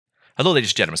Hello,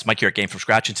 ladies and gentlemen. It's Mike here at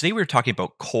GameFromScratch, and today we're talking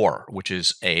about Core, which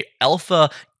is a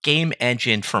alpha game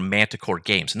engine from Manticore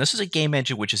Games. And this is a game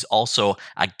engine which is also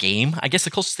a game. I guess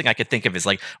the closest thing I could think of is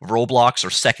like Roblox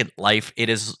or Second Life. It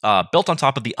is built on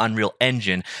top of the Unreal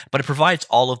Engine, but it provides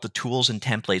all of the tools and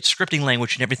templates, scripting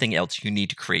language, and everything else you need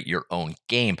to create your own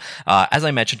game. As I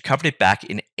mentioned, covered it back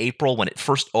in April when it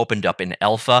first opened up in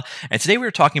alpha. And today we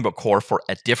are talking about Core for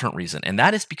a different reason, and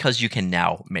that is because you can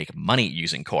now make money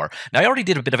using Core. Now, I already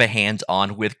did a bit of a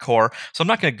hands-on with Core, so I'm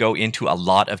not going to go into a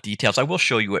lot of details. I will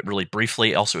show you it really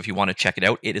briefly. Also, if you want to check it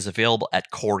out, it is available at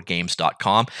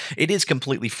coregames.com. It is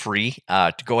completely free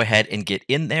to go ahead and get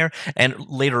in there, and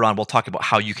later on we'll talk about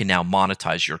how you can now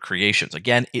monetize your creations.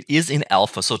 Again, it is in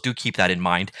alpha, so do keep that in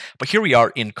mind. But here we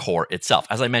are in Core itself.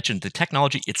 As I mentioned, the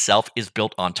technology itself is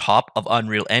built on top of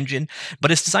Unreal Engine, but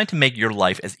it's designed to make your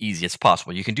life as easy as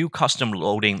possible. You can do custom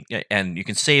loading, and you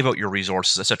can save out your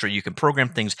resources, etc. You can program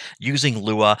things using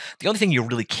Lua. The only thing you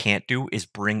really can't do is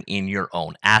bring in your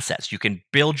own assets. You can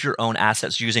build your own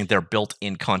assets using their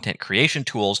built-in content creation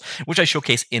tools, which I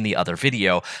showcase in the other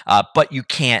video, but you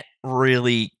can't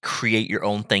really create your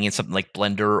own thing in something like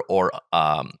Blender or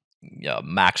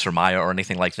Max or Maya or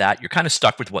anything like that. You're kind of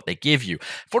stuck with what they give you.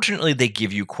 Fortunately, they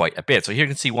give you quite a bit. So here you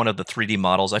can see one of the 3D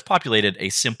models. I've populated a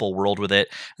simple world with it.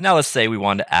 Now let's say we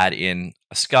wanted to add in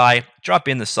a sky, drop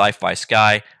in the sci-fi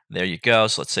sky. There you go.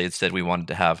 So let's say instead we wanted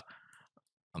to have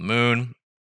a moon,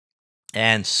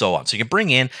 and so on. So you can bring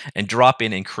in and drop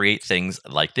in and create things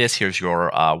like this. Here's your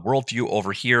worldview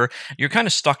over here. You're kind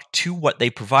of stuck to what they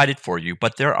provided for you,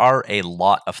 but there are a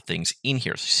lot of things in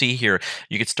here. So see here,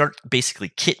 you could start basically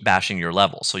kit bashing your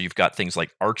level. So you've got things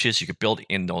like arches. You could build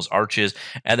in those arches,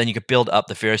 and then you could build up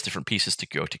the various different pieces to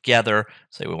go together.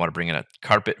 Say we want to bring in a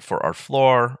carpet for our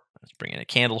floor. Let's bring in a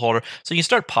candle holder. So you can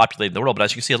start populating the world, but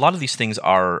as you can see, a lot of these things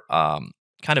are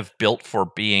kind of built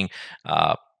for being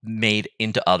made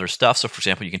into other stuff. So for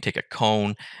example, you can take a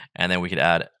cone and then we could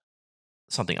add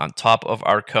something on top of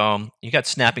our cone. You got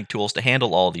snapping tools to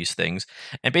handle all these things,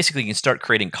 and basically you can start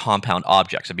creating compound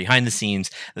objects, and behind the scenes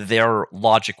their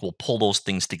logic will pull those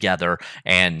things together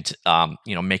and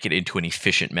make it into an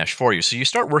efficient mesh for you. So you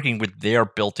start working with their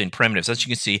built-in primitives. As you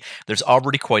can see, there's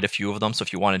already quite a few of them. So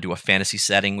if you want to do a fantasy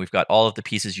setting, we've got all of the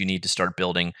pieces you need to start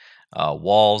building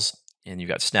walls, and you've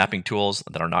got snapping tools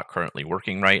that are not currently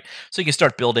working right. So you can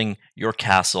start building your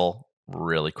castle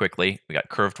really quickly. We got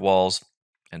curved walls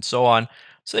and so on.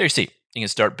 So there you see, you can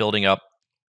start building up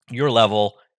your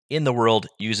level in the world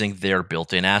using their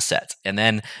built-in assets. And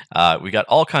then we got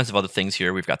all kinds of other things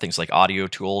here. We've got things like audio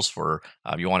tools for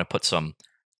you want to put some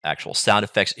actual sound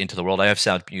effects into the world. I have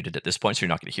sound muted at this point, so you're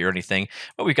not going to hear anything.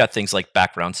 But we've got things like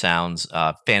background sounds,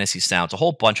 fantasy sounds, a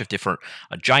whole bunch of different,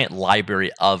 a giant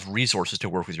library of resources to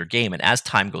work with your game. And as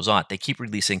time goes on, they keep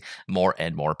releasing more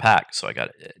and more packs. So I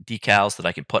got decals that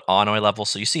I can put on my level.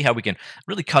 So you see how we can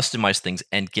really customize things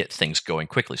and get things going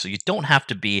quickly. So you don't have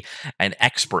to be an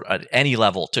expert at any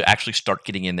level to actually start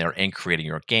getting in there and creating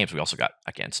your games. We also got,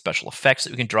 again, special effects that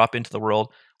we can drop into the world.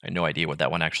 I have no idea what that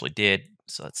one actually did.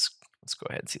 So let's go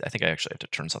ahead and see. I think I actually have to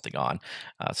turn something on.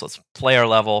 So let's play our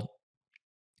level.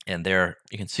 And there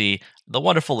you can see the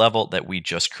wonderful level that we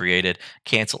just created.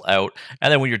 Cancel out.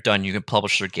 And then when you're done, you can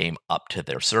publish your game up to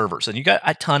their servers. And you got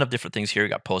a ton of different things here. You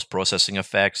got post-processing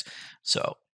effects.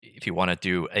 So if you want to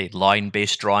do a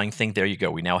line-based drawing thing, there you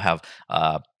go. We now have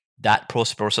that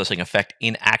post-processing effect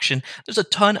in action. There's a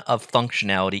ton of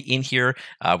functionality in here.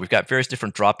 We've got various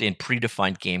different dropped-in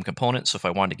predefined game components. So if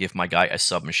I wanted to give my guy a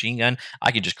submachine gun,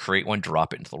 I can just create one,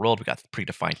 drop it into the world. We've got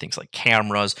predefined things like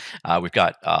cameras. We've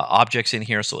got objects in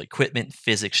here, so equipment,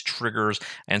 physics, triggers,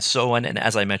 and so on. And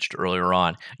as I mentioned earlier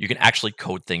on, you can actually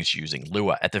code things using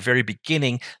Lua. At the very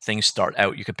beginning, things start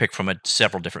out, you can pick from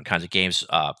several different kinds of games,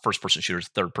 first-person shooters,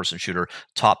 third-person shooter,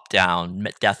 top-down,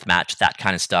 deathmatch, that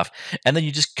kind of stuff. And then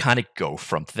you just kind of go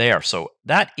from there. So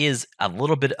that is a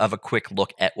little bit of a quick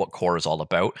look at what Core is all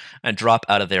about. And drop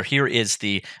out of there. Here is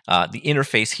the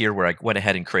interface here where I went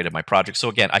ahead and created my project. So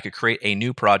again, I could create a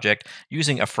new project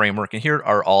using a framework, and here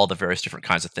are all the various different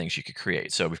kinds of things you could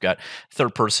create. So we've got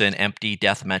third person, empty,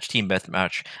 deathmatch, team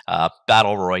deathmatch,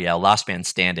 battle royale, last man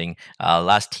standing,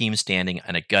 last team standing,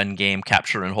 and a gun game,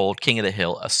 capture and hold, king of the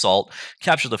hill, assault,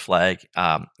 capture the flag,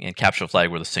 and capture the flag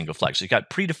with a single flag. So you've got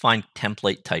predefined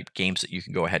template type games that you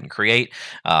can go ahead and create.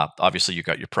 Obviously, you've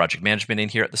got your project management in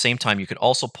here. At the same time, you can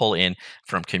also pull in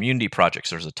from community projects.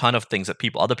 There's a ton of things that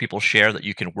other people share that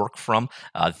you can work from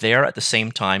there. At the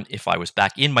same time, if I was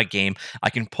back in my game, I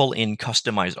can pull in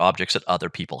customized objects that other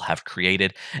people have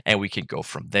created, and we can go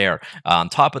from there. On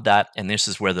top of that, and this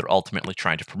is where they're ultimately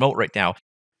trying to promote right now,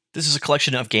 This is a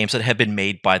collection of games that have been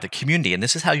made by the community, and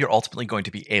this is how you're ultimately going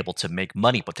to be able to make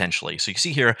money potentially. So you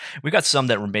see here, we've got some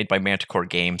that were made by Manticore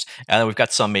Games, and then we've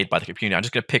got some made by the community. I'm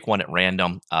just going to pick one at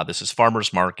random. This is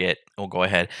Farmers Market. We'll go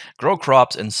ahead, grow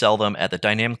crops and sell them at the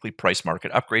dynamically priced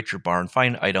market. Upgrade your barn,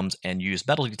 find items, and use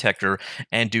metal detector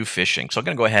and do fishing. So I'm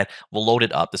going to go ahead. We'll load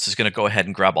it up. This is going to go ahead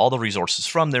and grab all the resources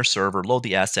from their server, load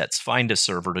the assets, find a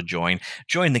server to join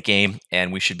the game,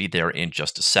 and we should be there in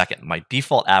just a second. My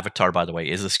default avatar, by the way,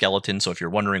 is a skeleton. So if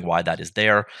you're wondering why that is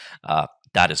there,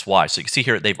 that is why. So you can see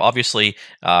here, they've obviously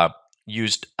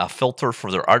used a filter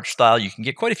for their art style. You can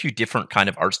get quite a few different kind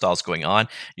of art styles going on.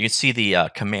 You can see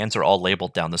the commands are all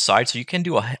labeled down the side, so you can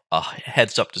do a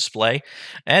heads-up display,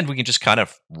 and we can just kind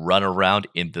of run around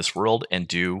in this world and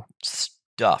do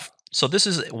stuff. So this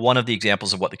is one of the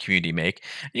examples of what the community make.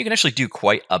 You can actually do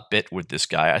quite a bit with this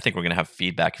guy. I think we're going to have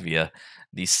feedback via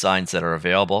these signs that are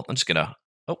available. I'm just going to,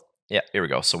 oh, yeah, here we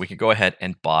go. So we can go ahead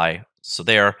and buy. So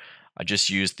there, I just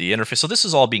used the interface. So this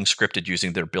is all being scripted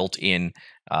using their built-in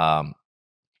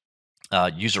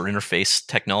user interface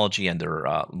technology and their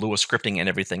Lua scripting and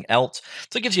everything else.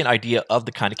 So it gives you an idea of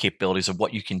the kind of capabilities of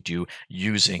what you can do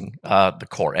using the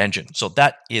core engine. So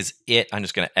that is it. I'm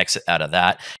just going to exit out of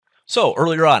that. So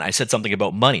earlier on, I said something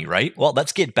about money, right? Well,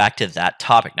 let's get back to that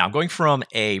topic. Now, I'm going from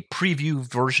a preview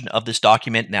version of this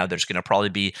document. Now, there's going to probably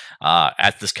be,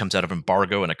 as this comes out of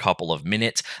embargo in a couple of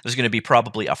minutes, there's going to be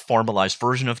probably a formalized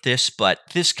version of this, but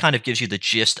this kind of gives you the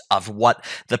gist of what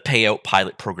the payout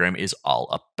pilot program is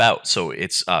all about. So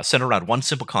it's centered around one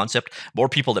simple concept. More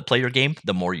people that play your game,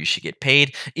 the more you should get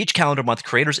paid. Each calendar month,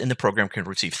 creators in the program can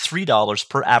receive $3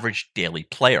 per average daily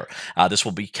player. This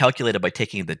will be calculated by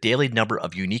taking the daily number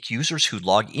of unique users who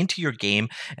log into your game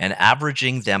and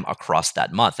averaging them across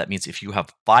that month. That means if you have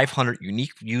 500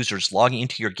 unique users logging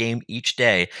into your game each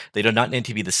day, they do not need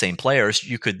to be the same players.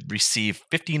 You could receive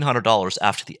 $1,500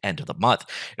 after the end of the month.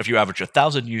 If you average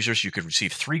 1,000 users, you could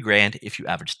receive $3,000. If you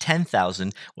average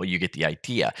 10,000, well, you get the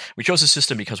idea. We chose this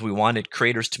system because we wanted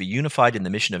creators to be unified in the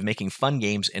mission of making fun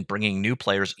games and bringing new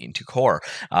players into core.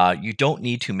 You don't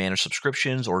need to manage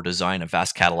subscriptions or design a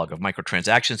vast catalog of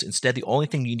microtransactions. Instead, the only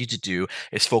thing you need to do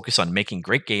is focus on making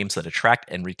great games that attract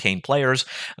and retain players.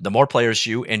 The more players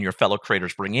you and your fellow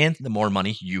creators bring in, the more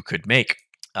money you could make.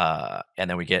 And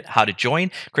then we get how to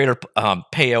join. Creator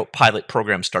payout pilot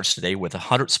program starts today with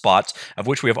 100 spots, of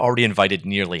which we have already invited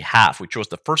nearly half. We chose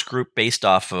the first group based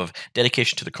off of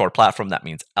dedication to the core platform. That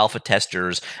means alpha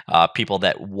testers, people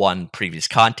that won previous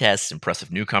contests,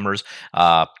 impressive newcomers.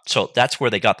 So that's where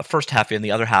they got the first half in.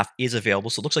 The other half is available.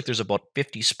 So it looks like there's about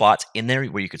 50 spots in there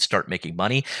where you could start making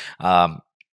money.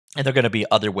 And there are going to be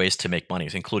other ways to make money,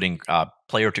 including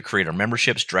player-to-creator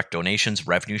memberships, direct donations,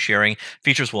 revenue sharing.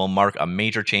 Features will mark a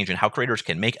major change in how creators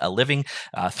can make a living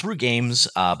through games,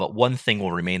 but one thing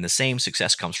will remain the same.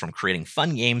 Success comes from creating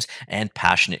fun games and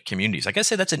passionate communities. Like I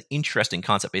said, that's an interesting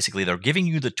concept. Basically, they're giving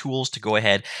you the tools to go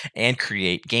ahead and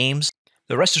create games.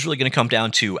 The rest is really going to come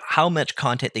down to how much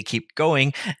content they keep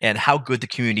going and how good the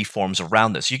community forms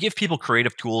around this. You give people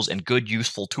creative tools and good,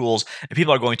 useful tools, and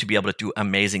people are going to be able to do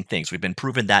amazing things. We've been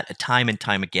proven that time and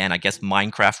time again. I guess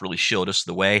Minecraft really showed us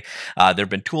the way. There have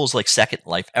been tools like Second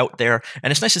Life out there,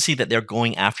 and it's nice to see that they're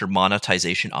going after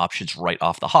monetization options right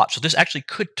off the hop. So this actually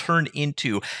could turn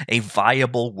into a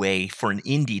viable way for an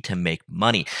indie to make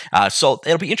money. So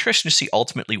it'll be interesting to see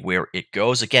ultimately where it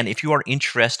goes. Again, if you are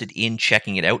interested in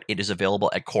checking it out, it is available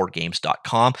at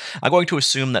coregames.com. I'm going to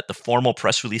assume that the formal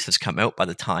press release has come out by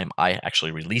the time I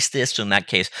actually release this. So in that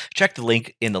case, check the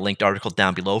link in the linked article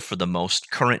down below for the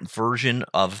most current version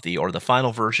of the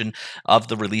final version of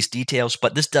the release details.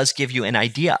 But this does give you an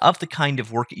idea of the kind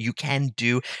of work you can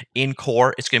do in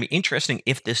core. It's going to be interesting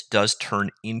if this does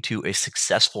turn into a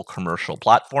successful commercial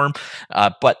platform.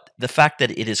 But the fact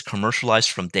that it is commercialized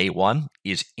from day one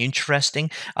is interesting.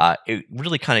 It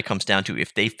really kind of comes down to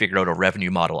if they figure out a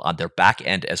revenue model on their back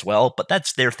end as well, but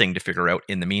that's their thing to figure out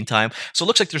in the meantime. So it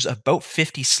looks like there's about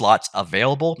 50 slots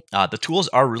available. The tools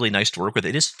are really nice to work with.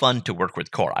 It is fun to work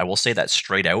with core. I will say that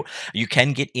straight out. You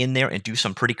can get in there and do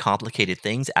some pretty complicated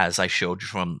things, as I showed you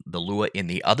from the Lua in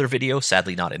the other video,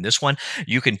 sadly not in this one.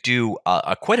 You can do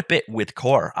quite a bit with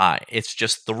core. It's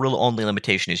just the real only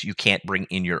limitation is you can't bring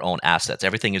in your own assets.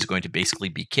 Everything is going to basically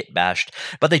be kit bashed,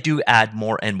 but they do add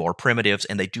more and more primitives,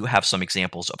 and they do have some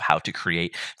examples of how to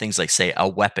create things like, say, a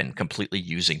weapon completely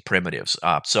using primitives.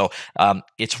 So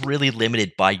it's really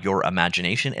limited by your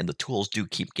imagination, and the tools do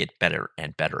keep get better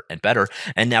and better and better.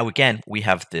 And now again, we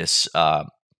have this $1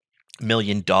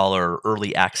 million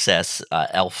early access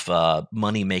alpha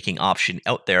money making option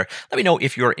out there. Let me know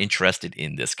if you're interested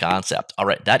in this concept. All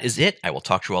right, that is it. I will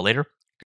talk to you all later.